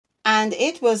And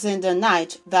it was in the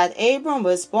night that Abram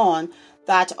was born,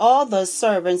 that all the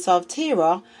servants of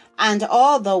Terah and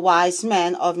all the wise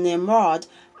men of Nimrod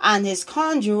and his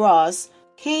conjurors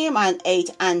came and ate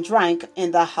and drank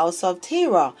in the house of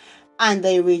Terah, and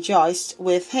they rejoiced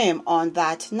with him on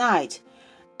that night.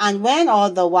 And when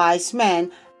all the wise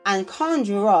men and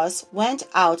conjurors went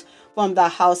out from the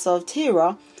house of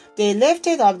Terah, they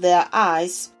lifted up their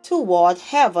eyes toward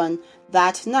heaven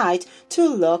that night to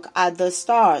look at the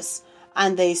stars.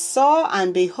 And they saw,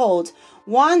 and behold,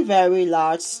 one very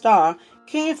large star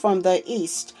came from the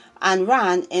east and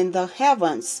ran in the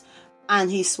heavens. And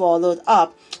he swallowed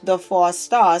up the 4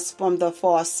 stars from the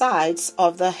 4 sides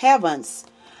of the heavens.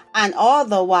 And all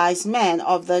the wise men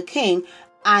of the king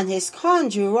and his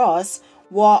conjurors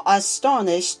were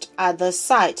astonished at the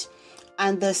sight.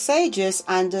 And the sages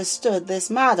understood this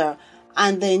matter,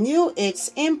 and they knew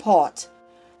its import.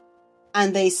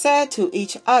 And they said to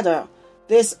each other,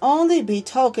 This only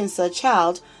betokens a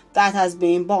child that has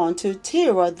been born to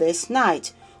Terah this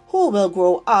night, who will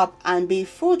grow up and be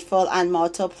fruitful and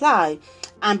multiply,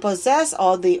 and possess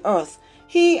all the earth,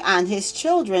 he and his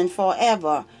children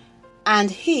forever.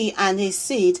 And he and his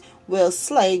seed will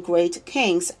slay great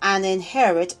kings and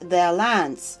inherit their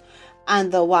lands.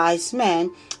 And the wise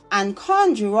men and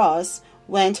conjurors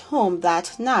went home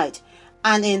that night,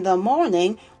 and in the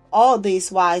morning all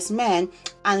these wise men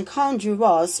and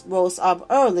conjurors rose up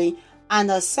early and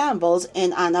assembled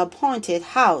in an appointed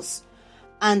house.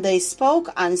 And they spoke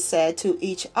and said to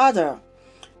each other,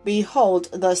 Behold,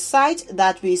 the sight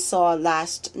that we saw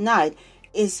last night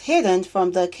is hidden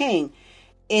from the king.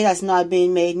 It has not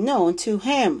been made known to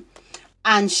him.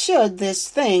 And should this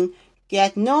thing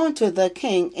get known to the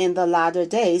king in the latter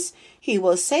days, he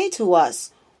will say to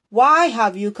us, Why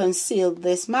have you concealed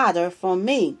this matter from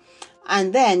me?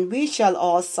 And then we shall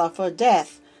all suffer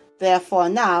death. Therefore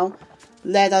now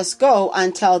let us go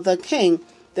and tell the king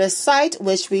the sight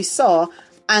which we saw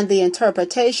and the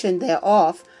interpretation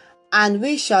thereof, and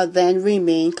we shall then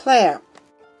remain clear.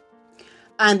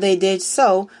 And they did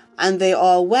so, and they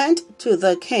all went to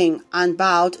the king and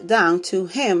bowed down to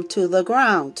him to the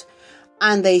ground.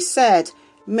 And they said,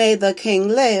 May the king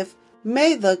live,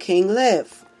 may the king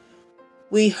live.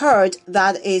 We heard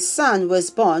that a son was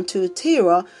born to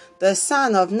Terah, the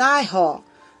son of Nahor,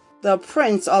 the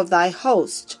prince of thy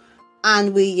host.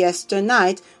 And we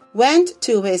yesternight went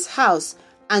to his house,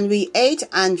 and we ate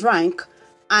and drank,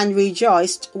 and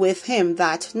rejoiced with him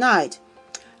that night.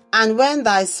 And when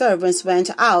thy servants went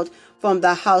out from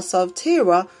the house of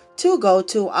Terah to go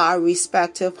to our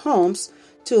respective homes,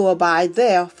 to abide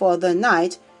there for the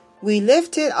night, we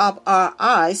lifted up our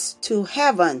eyes to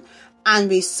heaven, and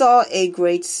we saw a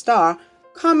great star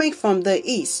coming from the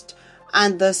east,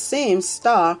 and the same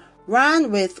star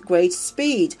ran with great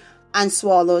speed, and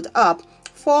swallowed up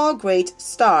 4 great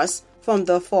stars from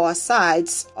the 4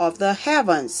 sides of the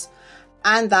heavens.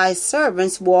 And thy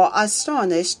servants were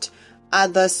astonished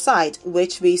at the sight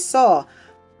which we saw,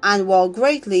 and were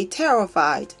greatly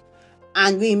terrified.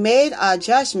 And we made our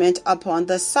judgment upon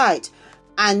the sight,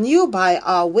 and knew by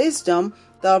our wisdom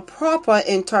the proper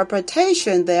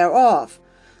interpretation thereof,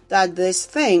 that this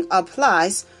thing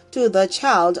applies to the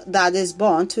child that is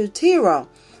born to Terah,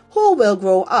 who will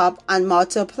grow up and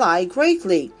multiply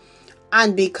greatly,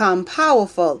 and become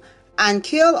powerful, and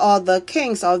kill all the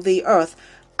kings of the earth,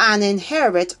 and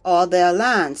inherit all their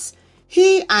lands,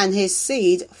 he and his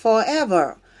seed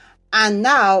forever. And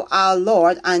now, our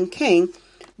Lord and King,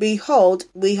 behold,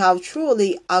 we have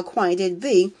truly acquainted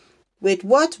thee with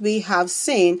what we have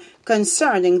seen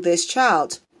concerning this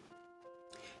child.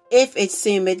 If it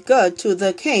seemeth good to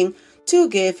the king to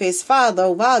give his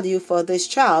father value for this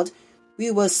child,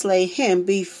 we will slay him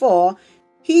before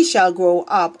he shall grow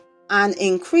up and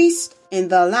increase in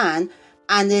the land,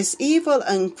 and his evil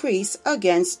increase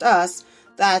against us,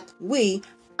 that we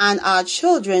and our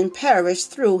children perish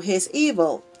through his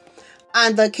evil.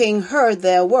 And the king heard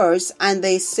their words, and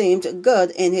they seemed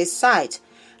good in his sight.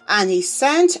 And he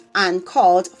sent and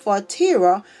called for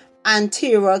Terah, and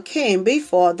Terah came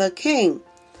before the king.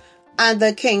 And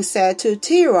the king said to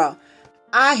Terah,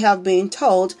 I have been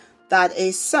told that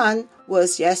a son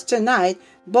was yesternight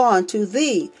born to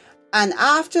thee, and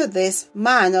after this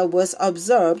manner was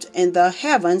observed in the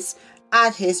heavens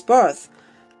at his birth.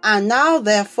 And now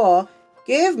therefore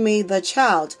give me the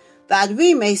child, that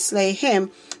we may slay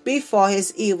him before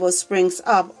his evil springs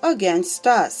up against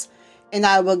us. And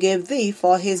I will give thee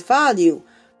for his value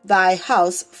thy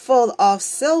house full of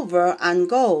silver and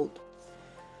gold.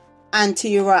 And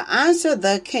Terah answered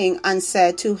the king and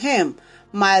said to him,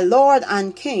 My lord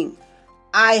and king,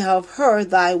 I have heard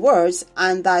thy words,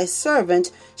 and thy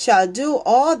servant shall do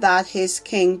all that his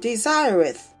king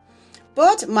desireth.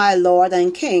 But, my lord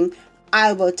and king,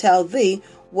 I will tell thee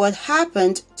what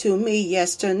happened to me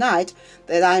yesternight,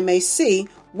 that I may see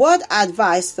what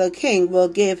advice the king will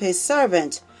give his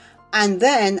servant, and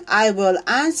then I will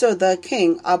answer the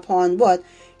king upon what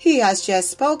he has just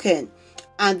spoken.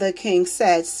 And the king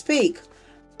said, Speak.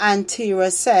 And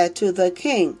Terah said to the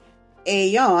king,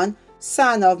 Ayon,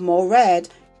 son of Mored,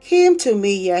 came to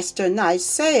me yesternight,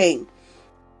 saying,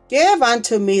 Give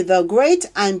unto me the great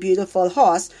and beautiful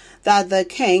horse that the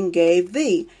king gave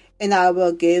thee, and I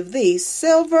will give thee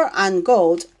silver and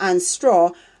gold and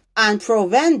straw and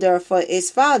provender for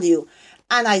its value.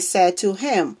 And I said to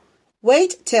him,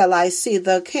 Wait till I see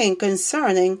the king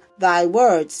concerning thy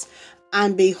words.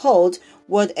 And behold,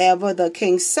 whatever the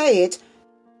king saith,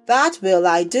 that will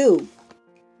I do.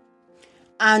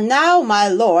 And now, my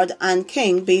lord and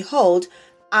king, behold,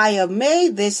 I have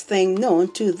made this thing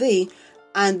known to thee,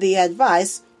 and the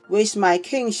advice which my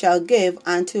king shall give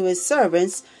unto his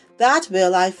servants, that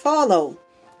will I follow.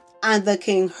 And the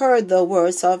king heard the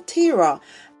words of Terah,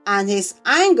 and his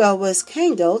anger was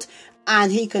kindled,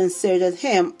 and he considered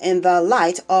him in the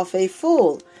light of a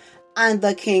fool. And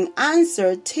the king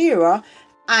answered Terah,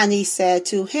 and he said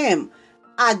to him,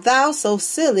 Art thou so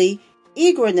silly,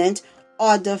 ignorant,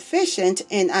 or deficient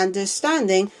in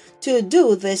understanding to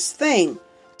do this thing,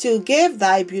 to give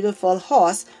thy beautiful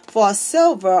horse for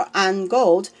silver and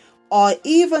gold, or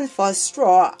even for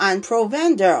straw and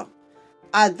provender?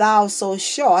 Art thou so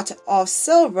short of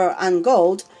silver and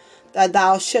gold, that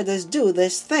thou shouldest do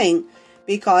this thing,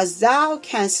 because thou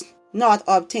canst not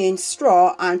obtain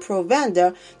straw and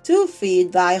provender to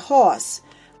feed thy horse?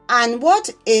 And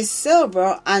what is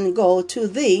silver and gold to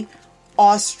thee,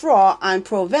 or straw and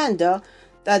provender,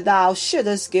 that thou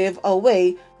shouldest give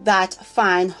away that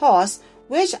fine horse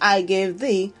which I gave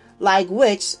thee, like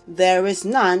which there is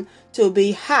none to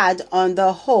be had on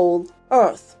the whole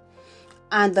earth?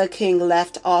 And the king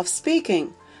left off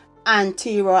speaking. And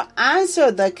Terah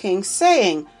answered the king,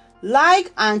 saying,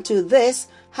 Like unto this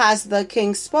has the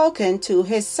king spoken to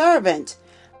his servant.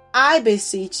 I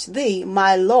beseech thee,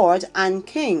 my lord and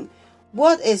king,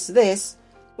 what is this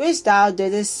which thou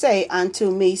didst say unto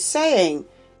me, saying,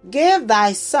 Give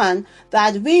thy son,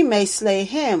 that we may slay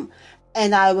him,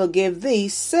 and I will give thee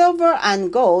silver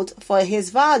and gold for his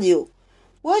value?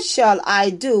 What shall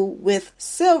I do with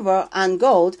silver and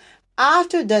gold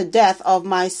after the death of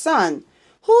my son?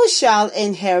 Who shall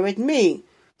inherit me?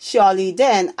 Surely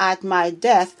then at my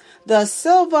death the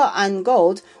silver and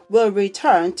gold will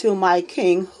return to my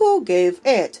king who gave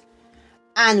it.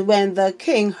 And when the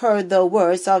king heard the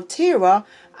words of Terah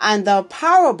and the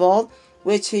parable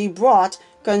which he brought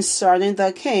concerning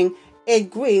the king,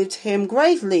 it grieved him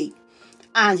greatly.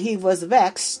 And he was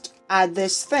vexed at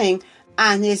this thing,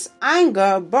 and his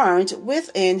anger burned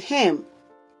within him.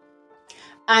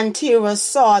 And Terah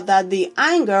saw that the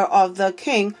anger of the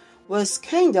king was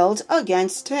kindled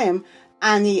against him,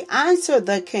 and he answered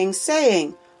the king,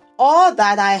 saying, All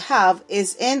that I have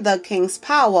is in the king's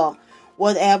power.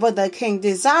 Whatever the king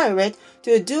desireth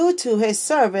to do to his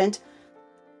servant,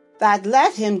 that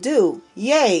let him do.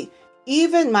 Yea,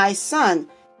 even my son,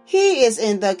 he is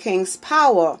in the king's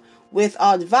power,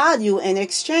 without value in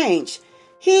exchange,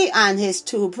 he and his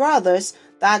 2 brothers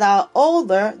that are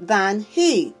older than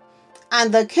he.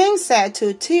 And the king said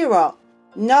to Terah,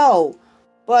 No,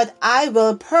 but I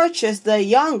will purchase the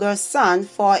younger son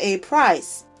for a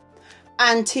price.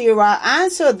 And Terah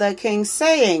answered the king,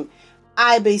 saying,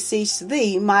 I beseech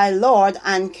thee, my lord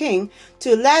and king,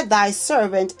 to let thy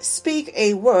servant speak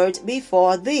a word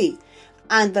before thee.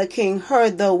 And the king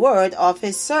heard the word of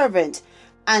his servant.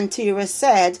 And Terah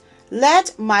said,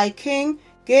 Let my king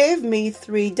give me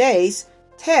 3 days,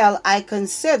 till I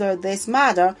consider this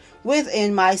matter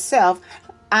within myself,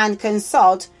 and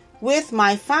consult with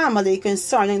my family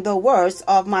concerning the words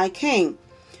of my king.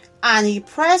 And he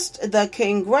pressed the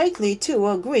king greatly to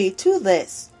agree to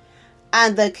this.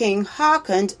 And the king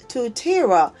hearkened to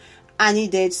Terah, and he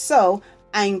did so,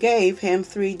 and gave him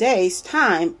 3 days'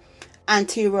 time. And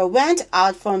Terah went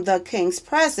out from the king's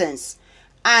presence,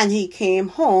 and he came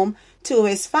home to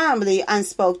his family, and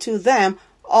spoke to them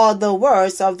all the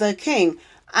words of the king,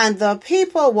 and the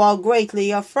people were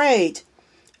greatly afraid.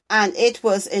 And it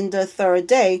was in the 3rd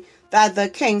day that the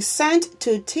king sent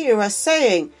to Terah,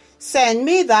 saying, Send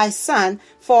me thy son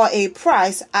for a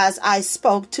price, as I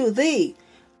spoke to thee.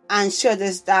 And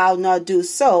shouldest thou not do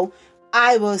so,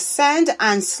 I will send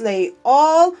and slay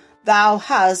all thou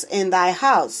hast in thy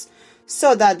house,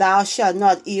 so that thou shalt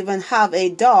not even have a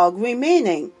dog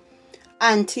remaining.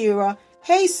 And Terah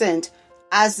hastened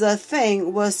as the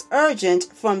thing was urgent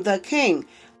from the king.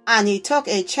 And he took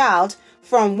a child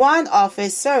from one of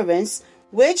his servants,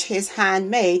 which his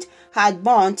handmaid had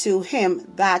borne to him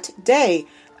that day.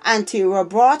 And Terah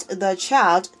brought the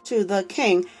child to the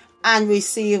king and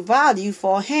received value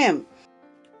for him.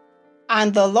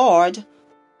 And the Lord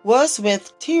was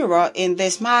with Terah in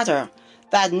this matter,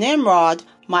 that Nimrod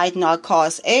might not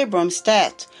cause Abram's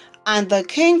death. And the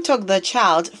king took the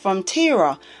child from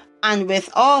Terah, and with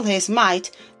all his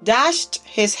might dashed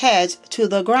his head to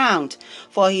the ground,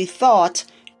 for he thought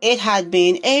it had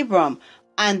been Abram,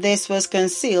 and this was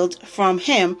concealed from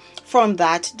him from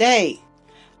that day.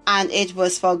 And it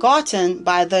was forgotten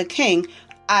by the king,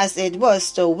 as it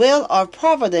was the will of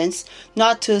providence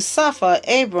not to suffer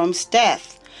Abram's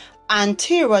death. And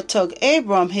Terah took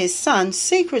Abram his son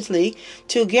secretly,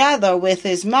 together with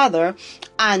his mother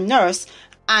and nurse,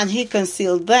 and he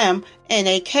concealed them in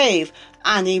a cave,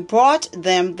 and he brought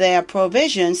them their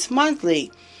provisions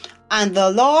monthly. And the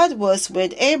Lord was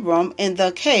with Abram in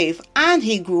the cave, and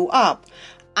he grew up.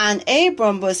 And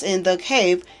Abram was in the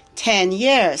cave 10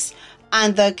 years.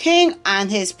 And the king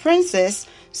and his princes,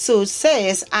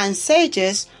 soothsayers and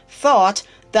sages, thought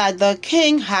that the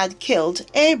king had killed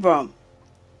Abram.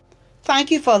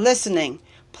 Thank you for listening.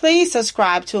 Please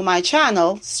subscribe to my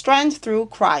channel, Strength Through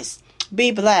Christ.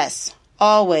 Be blessed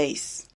always.